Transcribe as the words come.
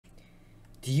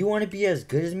Do you want to be as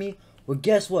good as me? Well,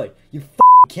 guess what? You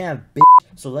can't, bitch.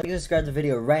 So like and subscribe to the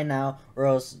video right now, or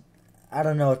else, I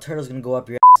don't know, a turtle's gonna go up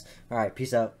your ass. Alright,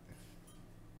 peace out.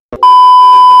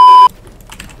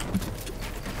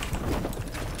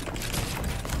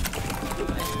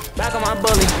 Back on my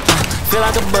bully, feel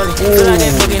like a bully, feel like a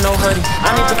boogie, no hoodie.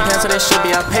 I need the pants so that should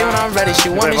be, I pay when I'm ready. She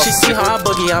want me, she see how I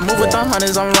boogie. I move with the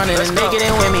hunters, I'm running, and they get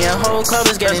in with me. And whole club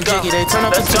is getting jiggy, they turn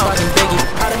up to Tupac and Biggie.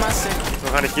 Out of my city,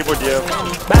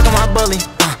 back on my bully,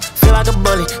 feel like a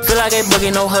bully, feel like a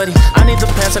boogie, no hoodie. I need the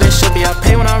pants so they should be, I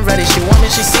pay when I'm ready. She want me,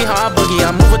 she see how I boogie.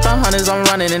 I move with the hunters, I'm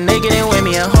running, and they get in with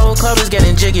me. And whole club is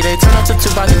getting jiggy, they turn up to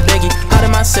Tupac and Biggie. Out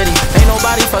of my city, ain't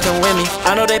nobody fucking with me.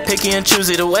 I know they picky and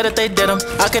choosy, the way that they did them,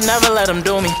 I could never let them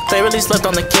do me. They really slipped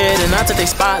on the kid, and I took they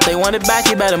spot. They want it back,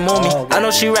 you better move me. I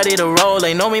know she ready to roll,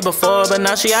 they know me before, but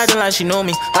now she acting like she knew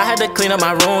me. I had to clean up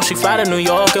my room, she fly to New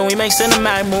York, and we make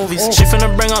cinematic movies. She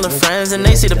finna bring all the friends, and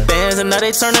they see the bands, and now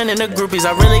they turning into groupies.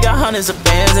 I really got hundreds of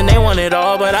bands, and they want it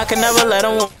all, but I can never let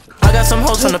them. I got some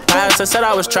hoes from the past, I said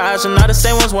I was trash, and now the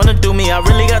same ones wanna do me. I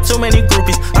really got too many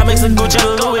groupies, I mix the Gucci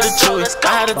and the Louis the Chewy.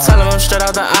 I had to tell him I'm straight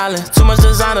out the island. Too much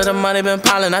designer, the money been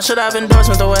piling. I should have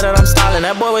endorsements the way that I'm styling.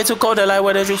 That boy way too cold, they like,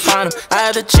 where did you find him? I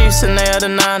had the Chiefs and they had the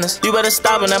Niners. You better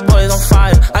stop when that boy is on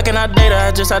fire. I cannot date her,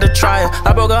 I just had to try her.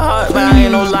 I broke her heart, but I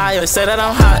ain't no liar. They say that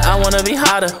I'm hot, I wanna be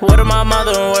hotter. Word of my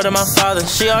mother and word of my father.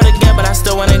 She hard to get, but I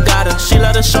still went and got her. She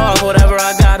let her show off whatever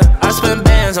I got her. I spend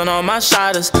bands on all my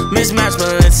shotters. Mismatch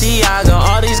Balenciaga.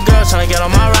 All these girls tryna get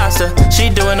on my roster. She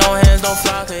doing no hands, no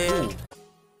flock.